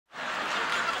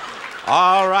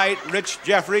All right, Rich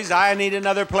Jeffries, I need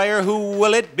another player. Who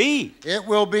will it be? It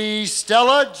will be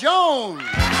Stella Jones.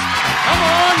 Come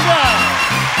on down.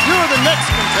 You're the next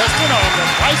contestant on The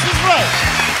Price is Right.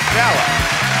 Stella.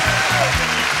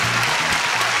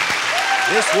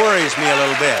 This worries me a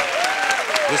little bit.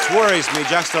 This worries me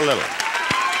just a little.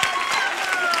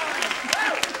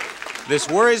 This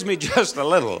worries me just a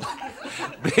little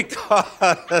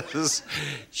because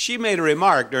she made a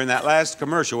remark during that last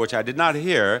commercial, which I did not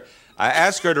hear. I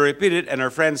asked her to repeat it, and her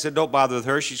friend said, don't bother with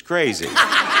her, she's crazy.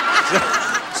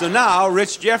 So now,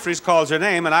 Rich Jeffries calls her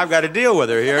name, and I've got to deal with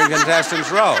her here in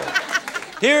Contestants Row.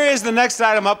 Here is the next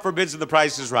item up for bids of The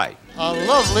Price is Right. A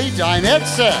lovely dinette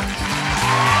set.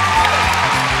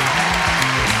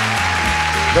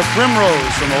 The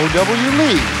Primrose from O.W.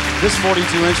 Lee. This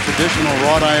 42-inch traditional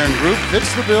wrought iron group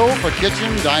fits the bill for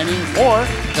kitchen, dining, or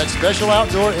that special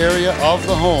outdoor area of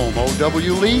the home.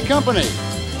 O.W. Lee Company.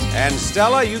 And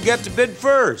Stella, you get to bid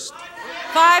first.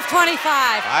 $525.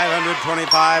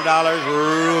 $525.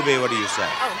 Ruby, what do you say?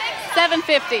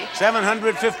 $750.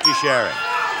 $750, Sharon.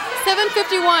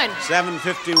 $751.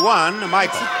 $751,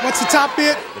 Michael. What's the top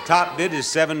bid? The top bid is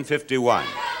 $751.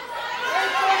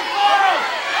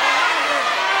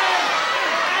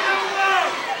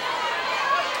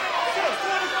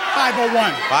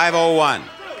 $501. $501.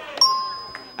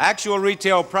 Actual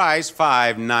retail price,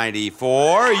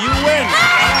 $594. You win.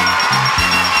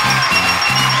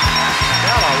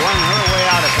 Stella won her way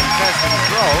out of Contestants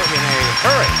Row in a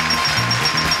hurry.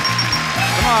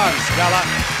 Come on, Stella.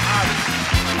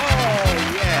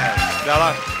 Oh, yes,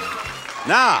 Stella.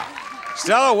 Now,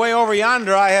 Stella, way over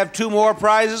yonder, I have 2 more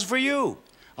prizes for you.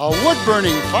 A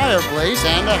wood-burning fireplace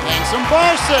and a handsome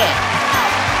bar set.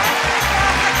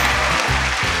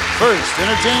 First,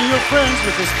 entertain your friends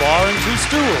with this bar and 2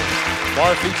 stools.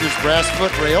 Bar features brass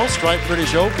footrails, striped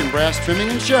British oak, and brass trimming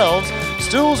and shelves.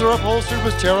 Stools are upholstered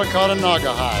with terracotta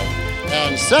naga hide.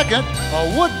 And second,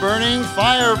 a wood-burning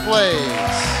fireplace.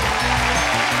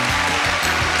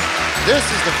 This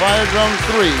is the Fire Drum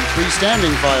 3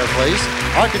 freestanding fireplace.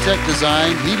 Architect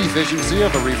designed heat efficiency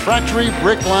of a refractory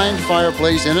brick-lined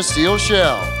fireplace in a steel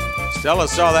shell. Stella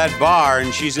saw that bar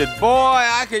and she said, boy,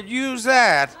 I could use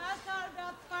that.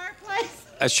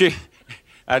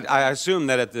 I assume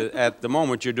that at the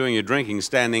moment you're doing your drinking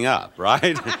standing up,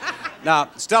 right?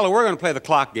 Now, Stella, we're going to play the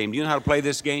clock game. Do you know how to play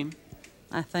this game?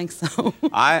 I think so.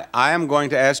 I am going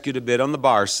to ask you to bid on the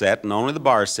bar set, and only the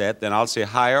bar set. Then I'll say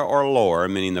higher or lower,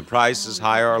 meaning the price is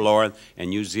higher or lower,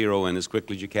 and you zero in as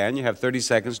quickly as you can. You have 30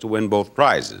 seconds to win both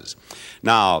prizes.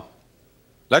 Now,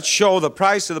 let's show the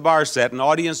price of the bar set, and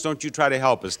audience, don't you try to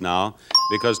help us now,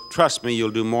 because trust me, you'll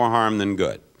do more harm than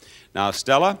good. Now,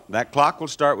 Stella, that clock will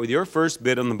start with your first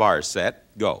bid on the bar set.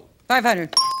 Go.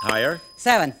 500. Higher.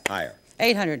 7. Higher.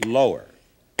 800. Lower.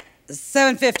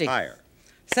 750. Higher.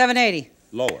 780.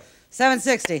 Lower.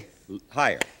 760.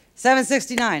 Higher.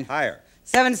 769. Higher.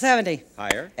 770.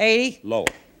 Higher. 80. Lower.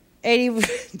 80.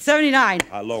 79.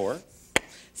 Lower.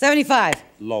 75.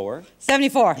 Lower.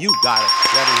 74. You got it.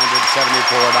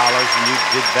 $774, and you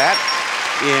did that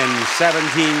in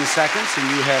 17 seconds, and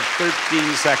you have 13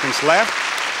 seconds left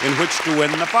in which to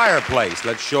win the fireplace.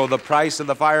 Let's show the price of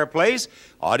the fireplace.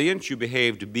 Audience, you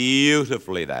behaved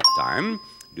beautifully that time.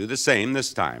 Do the same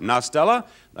this time. Now, Stella,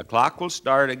 the clock will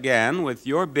start again with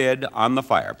your bid on the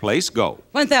fireplace. Go.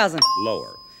 1,000.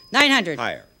 Lower. 900.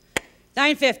 Higher.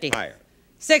 950. Higher.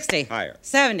 60. Higher.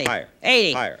 70. Higher.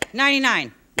 80. Higher.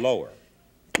 99. Lower.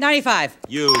 95.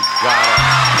 You got it.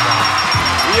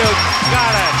 You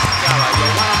got it, Stella. You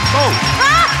won them both.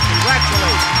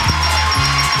 Congratulations.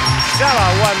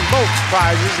 Stella won both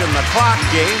prizes in the clock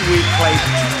game. We've played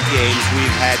 2 games.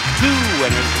 We've had 2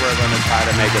 winners. We're going to try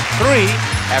to make it 3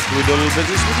 after we do a little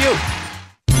business with you.